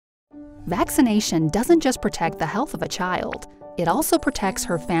Vaccination doesn't just protect the health of a child, it also protects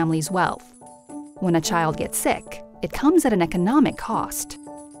her family's wealth. When a child gets sick, it comes at an economic cost.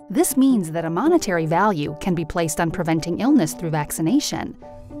 This means that a monetary value can be placed on preventing illness through vaccination,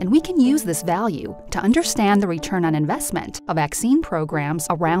 and we can use this value to understand the return on investment of vaccine programs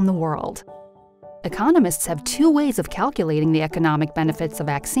around the world. Economists have two ways of calculating the economic benefits of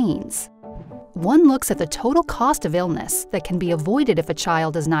vaccines. One looks at the total cost of illness that can be avoided if a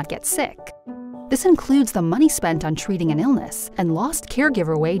child does not get sick. This includes the money spent on treating an illness and lost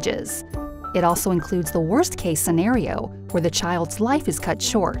caregiver wages. It also includes the worst-case scenario where the child's life is cut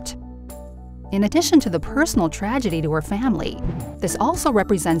short. In addition to the personal tragedy to her family, this also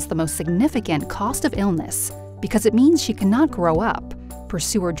represents the most significant cost of illness because it means she cannot grow up,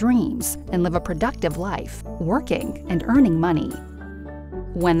 pursue her dreams, and live a productive life, working and earning money.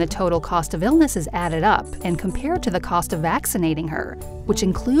 When the total cost of illness is added up and compared to the cost of vaccinating her, which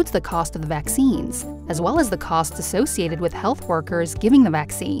includes the cost of the vaccines, as well as the costs associated with health workers giving the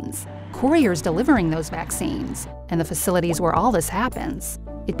vaccines, couriers delivering those vaccines, and the facilities where all this happens,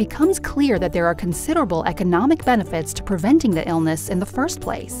 it becomes clear that there are considerable economic benefits to preventing the illness in the first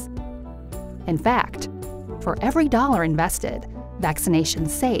place. In fact, for every dollar invested, vaccination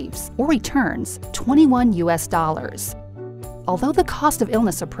saves or returns $21 US. Although the cost of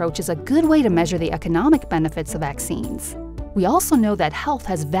illness approach is a good way to measure the economic benefits of vaccines, we also know that health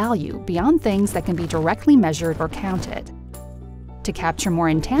has value beyond things that can be directly measured or counted. To capture more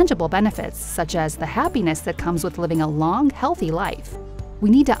intangible benefits, such as the happiness that comes with living a long, healthy life, we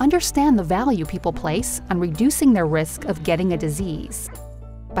need to understand the value people place on reducing their risk of getting a disease.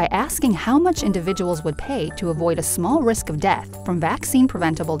 By asking how much individuals would pay to avoid a small risk of death from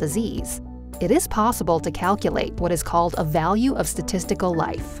vaccine-preventable disease, it is possible to calculate what is called a value of statistical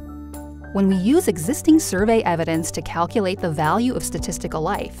life. When we use existing survey evidence to calculate the value of statistical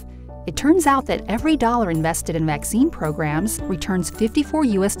life, it turns out that every dollar invested in vaccine programs returns $54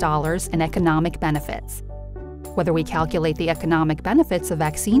 US in economic benefits. Whether we calculate the economic benefits of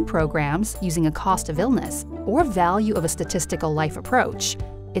vaccine programs using a cost of illness or value of a statistical life approach,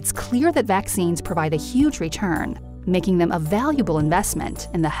 it's clear that vaccines provide a huge return, making them a valuable investment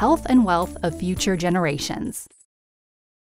in the health and wealth of future generations.